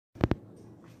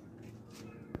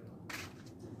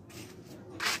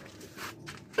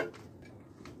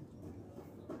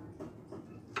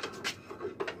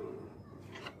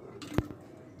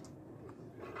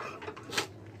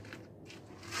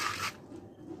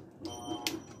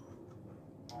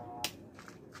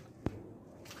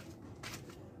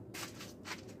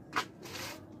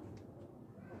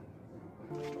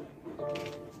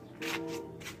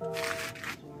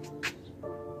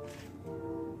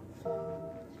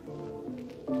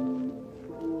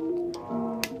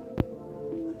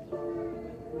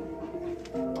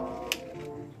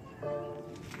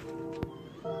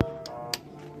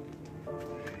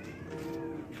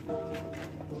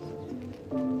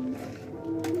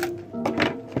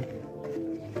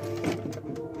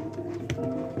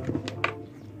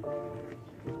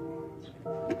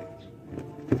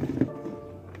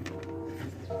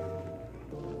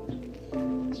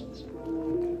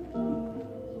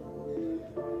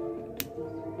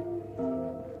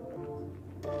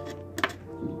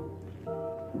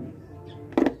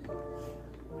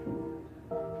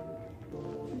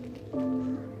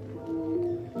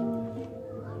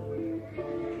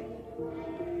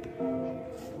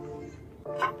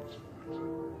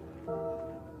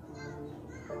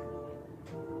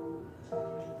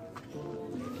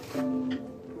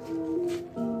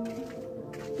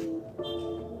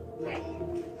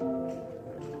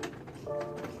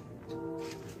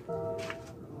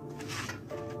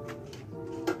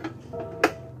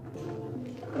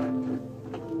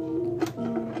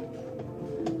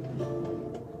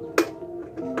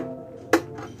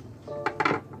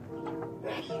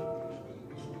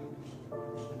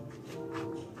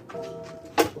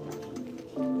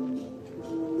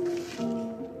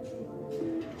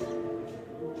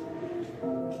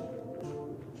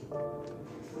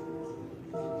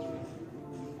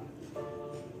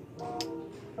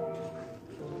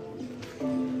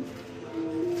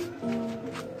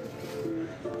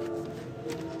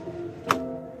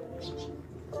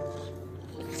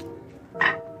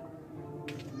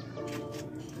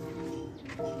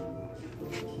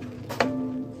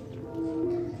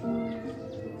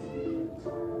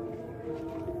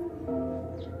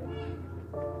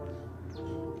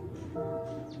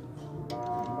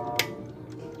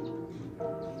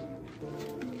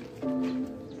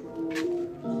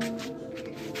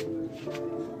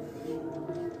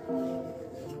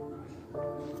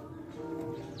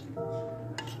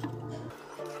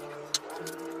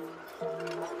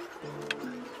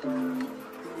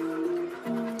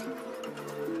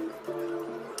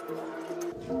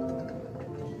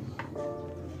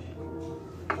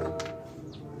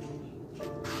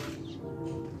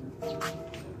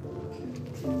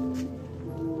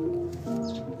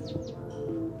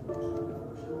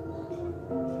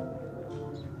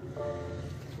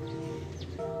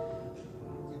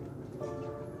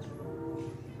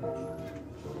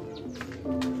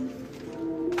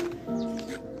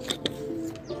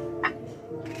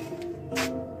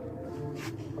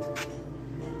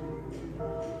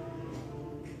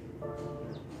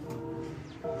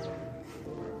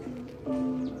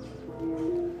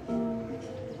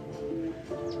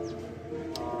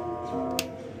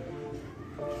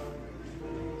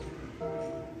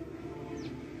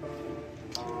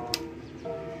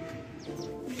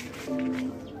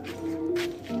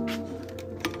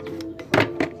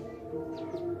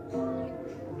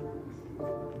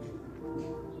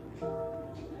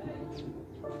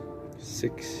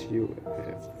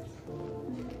6UF.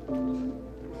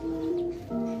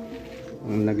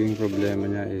 Ang naging problema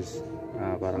niya is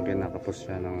parang kinakapos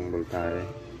siya ng voltahe.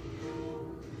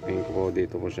 Tingin ko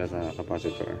dito po siya sa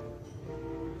capacitor.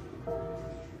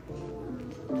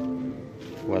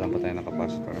 Walang patay na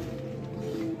capacitor.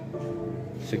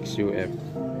 6UF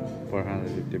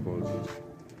 450 volts.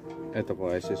 Ito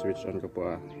po ay switch on ko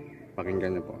po.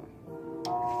 Pakinggan niyo po.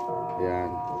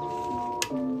 Ayan.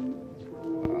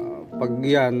 Pag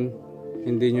yan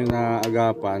hindi nyo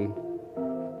naagapan,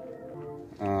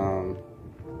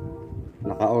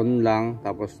 naka-on lang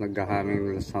tapos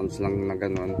naghahaming sounds lang na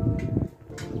ganon,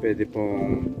 pwede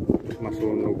pong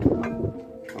masunog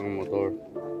ang motor.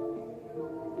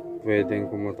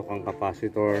 Pwedeng pumutok ang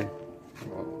capacitor.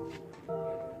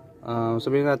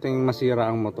 Sabihin natin masira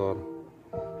ang motor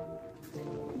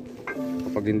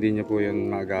kapag hindi nyo po yun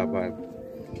maagapan.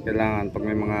 Kailangan pag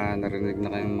may mga narinig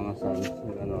na kayong mga sounds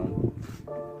na ganon,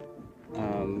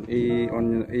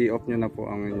 i-off nyo na po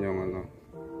ang inyong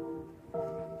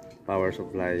power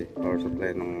supply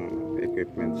ng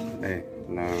equipments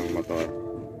ng motor.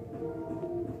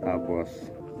 Tapos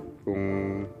kung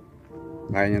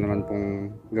kaya nyo naman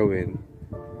pong gawin,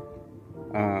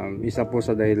 isa po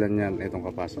sa dahilan yan itong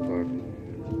capacitor.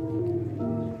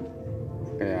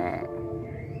 Kaya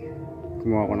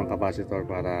kumuha ko ng capacitor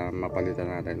para mapalitan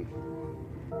natin.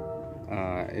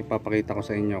 Ipapakita ko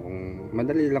sa inyo kung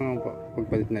madali lang ang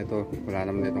pagpalit na ito. Wala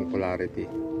naman itong polarity.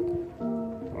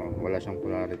 Wala siyang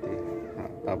polarity.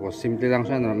 Tapos simple lang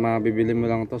siya, mabibili mo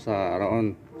lang to sa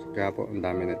Araon. Kaya po ang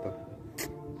dami nito.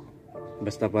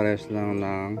 Basta pares lang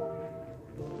ng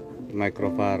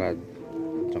microfarad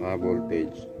tsaka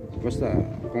voltage. Basta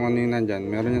kung ano yung nandyan,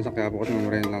 meron yan sa kaya po kasi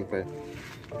memorane lang to.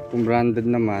 Kung branded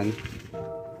naman,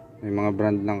 may mga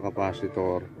brand ng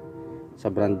capacitor, sa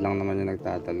brand lang naman yung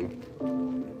nagtatalo.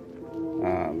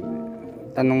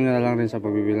 Tanong nyo na lang rin sa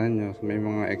pagbibilan nyo. May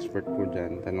mga expert po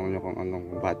dyan. Tanong nyo kung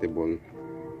anong compatible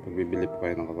pagbibili po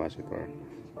kayo ng capacitor.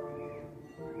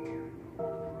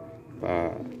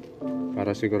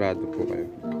 Para sigurado po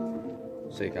kayo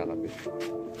sa ikakabit.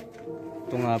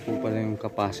 Ito nga po pala yung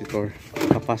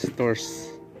capacitors.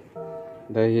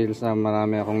 Dahil sa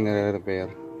marami akong nire-repair,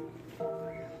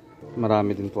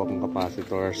 marami din po akong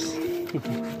capacitors.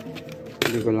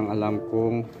 Hindi ko lang alam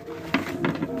kung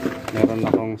meron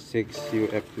akong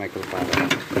 6UF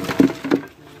microfarad.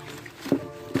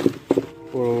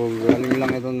 Puro galing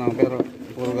lang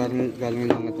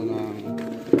ito ng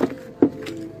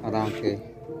arangke.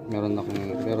 Meron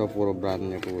akong, pero puro brand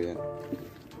new po yan.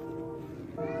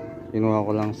 Kinuha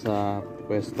ko lang sa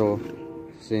pwesto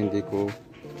kasi hindi ko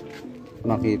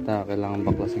makita. Kailangan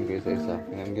baklasin ko isa-isa.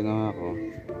 Kaya ang ginawa ko,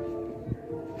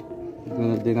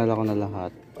 dinala ko na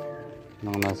lahat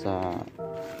ng nasa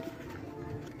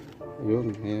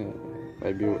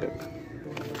 5UF.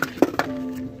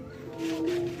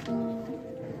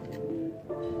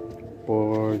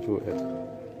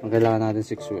 Ang kailangan natin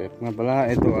 6UF. Nga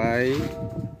pala, ito ay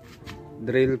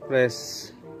drill press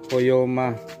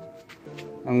Toyoma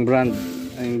ang brand.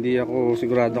 Hindi ako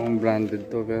sigurado kung branded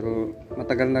to, pero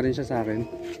matagal na rin siya sa akin.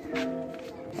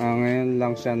 Ngayon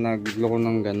lang siya nagloko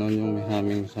ng ganon, yung may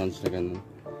humming sounds na ganon.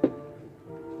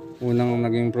 Unang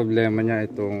naging problema niya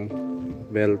itong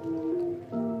belt.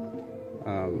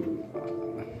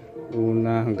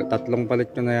 Tatlong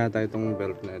palit ko na yata itong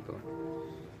belt na ito.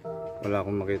 Wala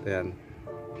akong makita yan.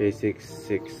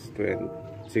 K660.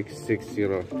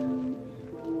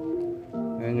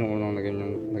 Ayan yung unang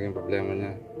naging problema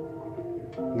niya.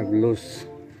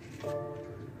 Nag-loose.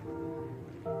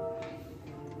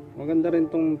 Maganda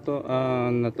rin tong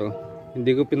na to.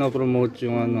 Hindi ko pinopromote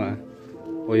yung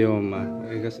Toyoma.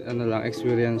 Kasi lang,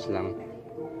 experience lang.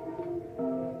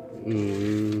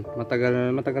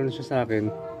 Matagal na siya sa akin.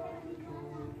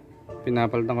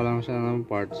 Pinapalitan ko lang siya ng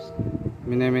parts.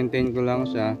 Mine-maintain ko lang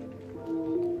siya.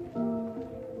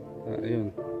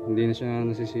 Ayun, hindi na siya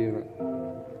nasisira.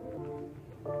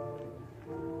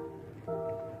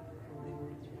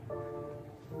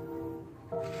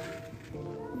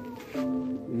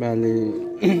 Bali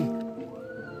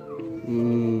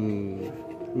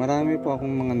marami po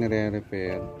akong mga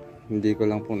nire-repair. Hindi ko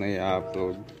lang po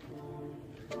na-i-upload.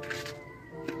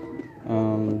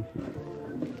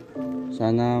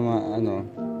 Sana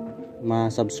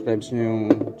ma-subscribe nyo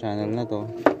yung channel na to,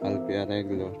 Alfs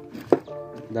Arreglo.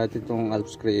 Dati itong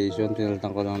Alfs Creation, pinalitan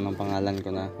ko lang ng pangalan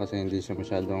ko na kasi hindi siya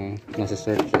masyadong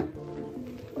nasa-search.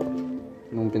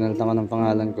 Nung pinalitan ko ng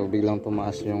pangalan ko, biglang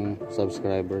tumaas yung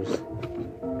subscribers.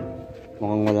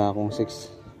 Mukhang wala akong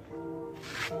 6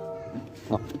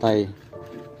 octay.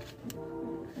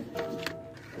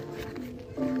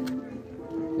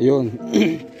 Yun.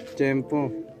 tiyempo.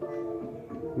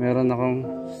 Meron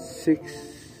akong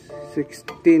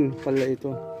 16 pala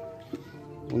ito.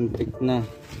 Untik na.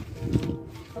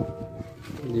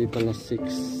 Hindi pala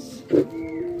 6.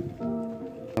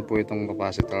 Na po itong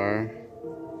capacitor.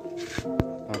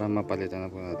 Para mapalitan na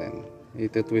po natin.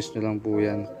 Ito-twist nyo lang po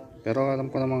yan. Pero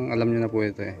alam ko namang alam nyo na po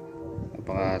ito eh.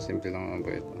 Napaka-simple lang naman po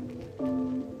ito.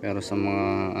 Pero sa mga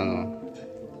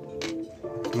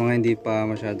mga hindi pa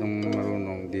masyadong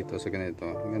marunong dito sa ganito,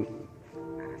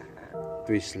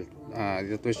 twist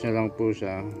nyo lang po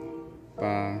siya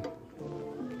pa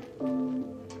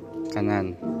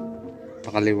kanan,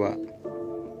 pa kaliwa.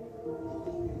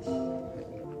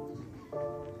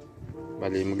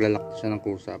 Bali, maglalak siya ng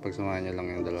kusa pag samahan nyo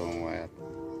lang yung dalawang wire.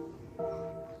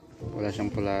 Wala siyang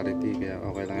polarity kaya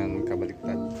okay lang yan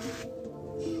kabaliktad.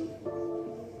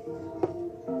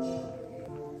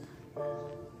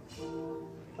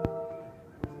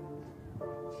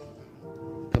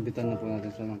 Kabitan na po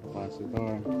natin siya ng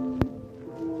capacitor.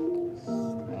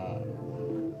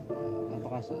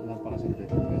 Napakasimple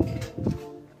po yan.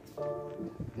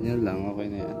 Yan lang, okay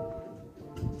na yan.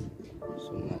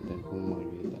 So natin kung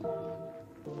makikita.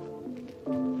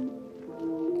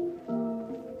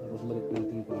 Tapos balik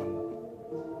natin kung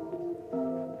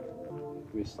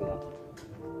twist na.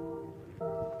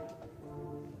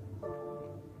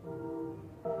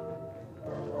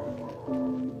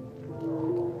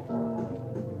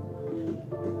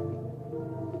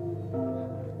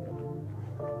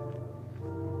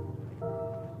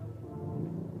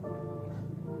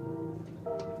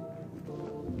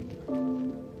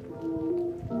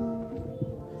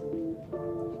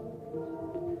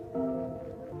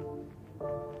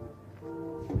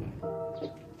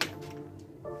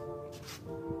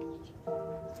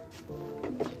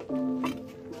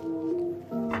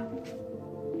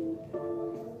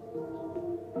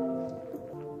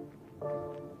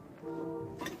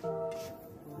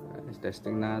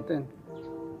 Testing natin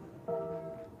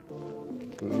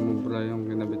kung umubra yung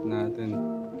kinabit natin.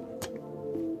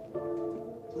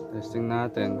 Testing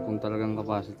natin kung talagang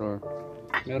capacitor.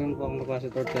 Meron po akong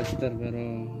capacitor tester pero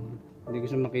hindi ko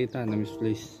siya makita, na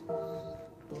misplace.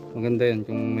 Maganda yan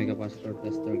kung may capacitor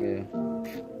tester kayo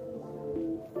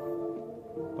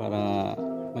para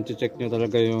ma-check nyo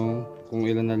talaga yung kung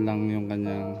ilan na lang yung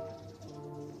kanyang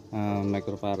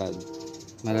microfarad.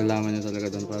 Malalaman nyo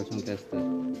talaga doon para siyang tester.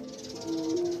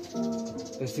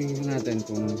 Testing natin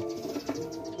kung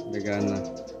gagana,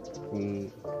 kung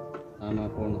tama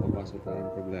po na capacitor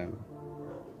ang problema.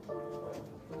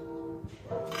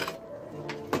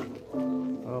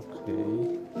 Okay.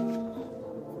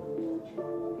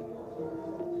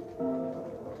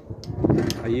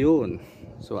 Ayun.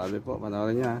 Suwabe po,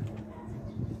 panoorin niya.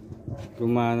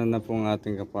 Gumana na po ang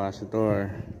ating capacitor.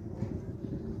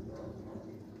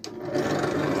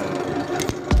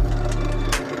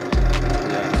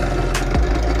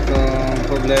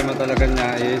 Problema talaga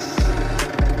niya is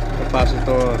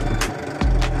capacitor.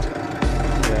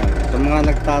 Ayan. Sa mga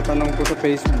nagtatanong po sa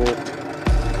Facebook,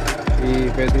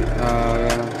 pwede,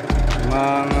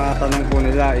 mga tanong po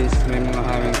nila is may mga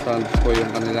humming sounds po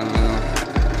yung kanilang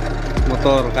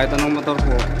motor. Kahit anong motor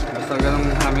po, basta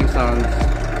ganong humming sounds,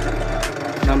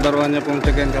 number 1 niya pong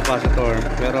check-in capacitor.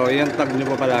 Pero yan tag nyo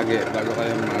po palagi bago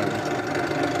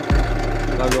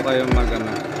kayo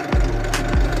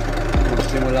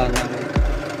magsimula ng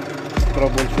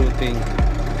troubleshooting.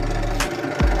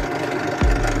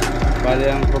 Bali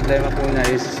ang problema po niya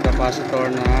is capacitor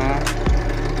na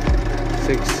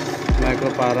 6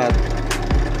 microfarad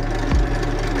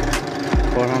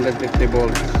 450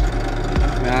 volts.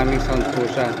 May humming sound po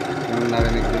siya yung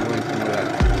narinig din po yung simula.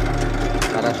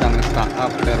 Para siyang stock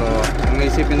up, pero ang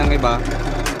isipin ng iba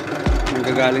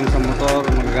magagaling sa motor,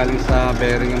 magagaling sa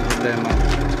bearing yung problema.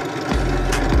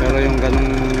 Pero yung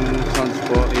ganong sounds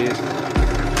po is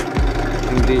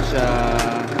hindi siya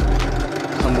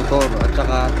sa motor. At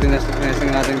saka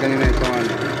tinesting natin kanina itong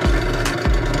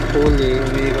pulley,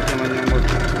 umiikot naman yung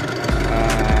motor.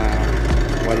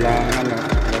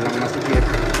 Walang masikip.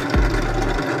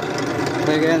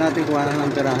 Okay, kaya natin kuha ng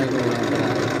amperahe ko.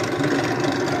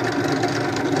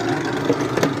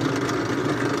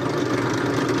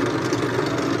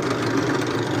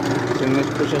 Sinut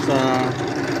ko siya sa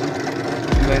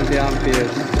 20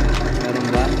 amperes. Meron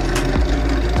ba?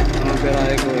 Ang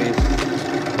amperahe ko is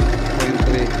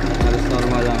 0.3. Halos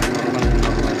normal lang.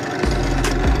 Normal.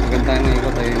 Maganda na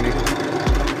ikot, tahimik.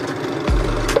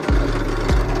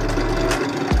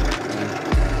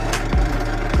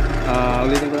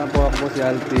 Ulitin ko lang po, ako po si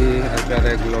Alfie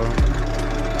Reglo.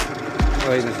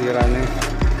 Oy, nasira na eh.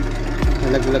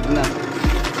 Nalaglag na.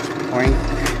 Point.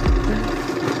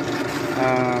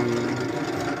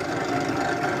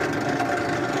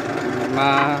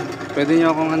 Pwede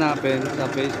nyo akong hanapin sa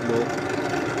Facebook,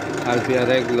 Alfie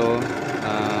Arreglo.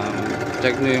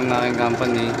 Check nyo yung aking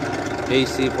company,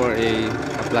 AC4A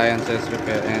Appliances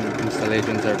Repair and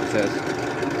Installation Services.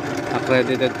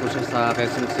 Accredited po siya sa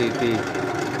Quezon City.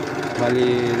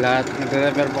 Bali,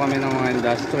 nagre-repair po kami ng mga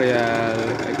industrial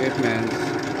equipments,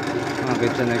 mga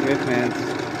kitchen equipments,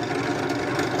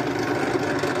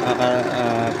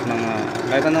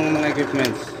 kahit anong mga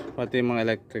equipments, pati mga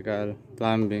electrical,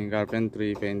 plumbing,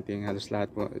 carpentry, painting, halos lahat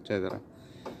po, etc.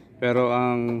 Pero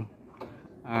ang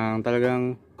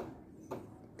talagang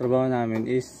trabaho namin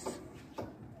is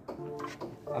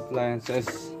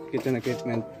appliances, kitchen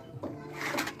equipment.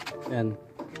 Yan,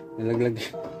 nalaglag.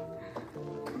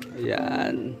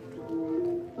 Ayan,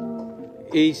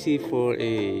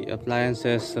 AC4A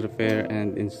Appliances Repair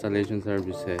and Installation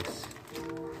Services.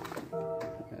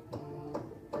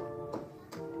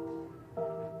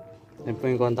 Yan po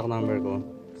yung contact number ko,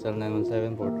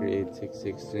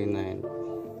 0917-438-6639.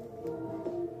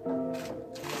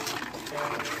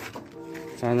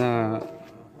 Sana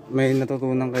may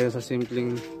natutunan kayo sa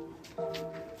simpleng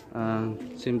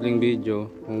video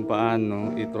kung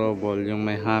paano i-trouble yung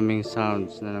may humming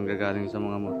sounds na nanggagaling sa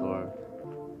mga motor.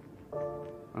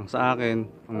 Ang sa akin,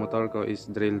 ang motor ko is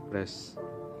drill press.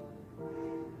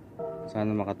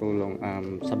 Sana makatulong.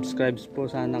 Subscribe po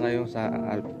sana kayo sa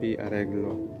Alfie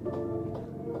Arreglo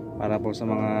para po sa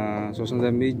mga susunod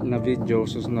na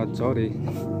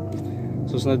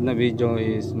video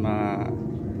is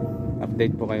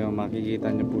update po kayo, makikita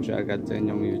nyo po siya agad sa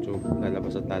inyong YouTube.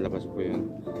 Lalabas at lalabas po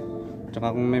yun. Tsaka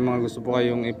kung may mga gusto po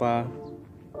kayong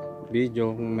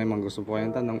video, kung may mga gusto po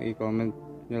kayong tanong, i-comment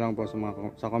nyo lang po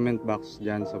sa comment box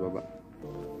dyan sa baba.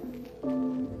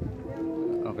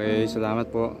 Okay,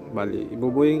 salamat po. Bali,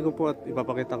 ibubuhin ko po at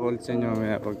ipapakita ko ulit sa inyo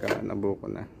maya pagka nabuo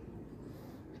ko na.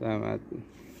 Salamat.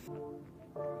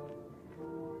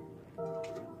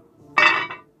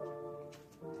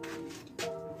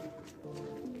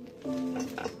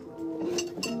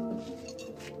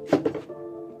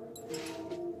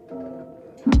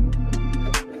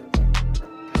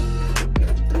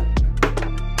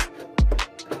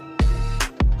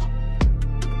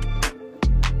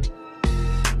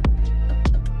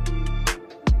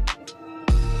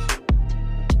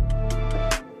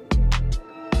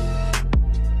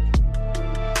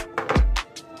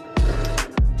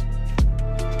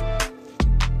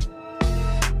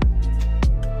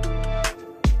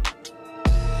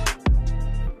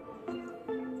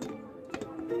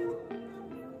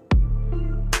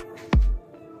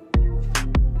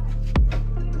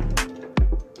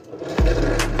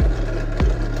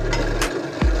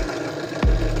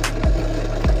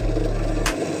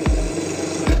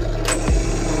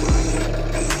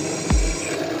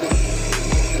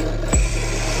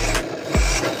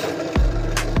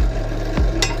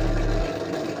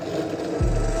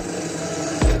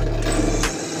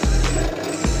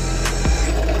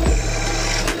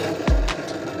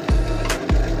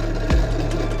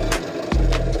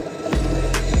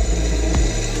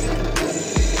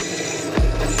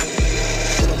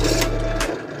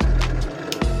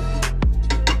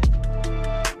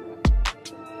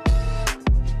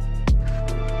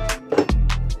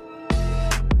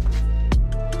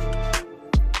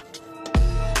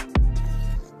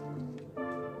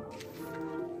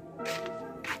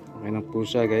 Okay na po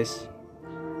siya, guys.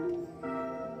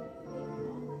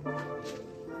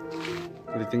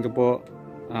 Ulitin ko po,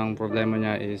 ang problema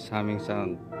niya is humming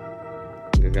sound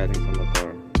gagaling sa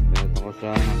motor. Pinatan ko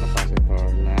siya ng capacitor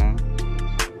na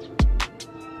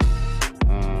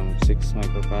 6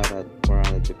 microfarad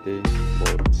 450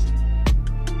 volts.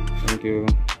 Thank you.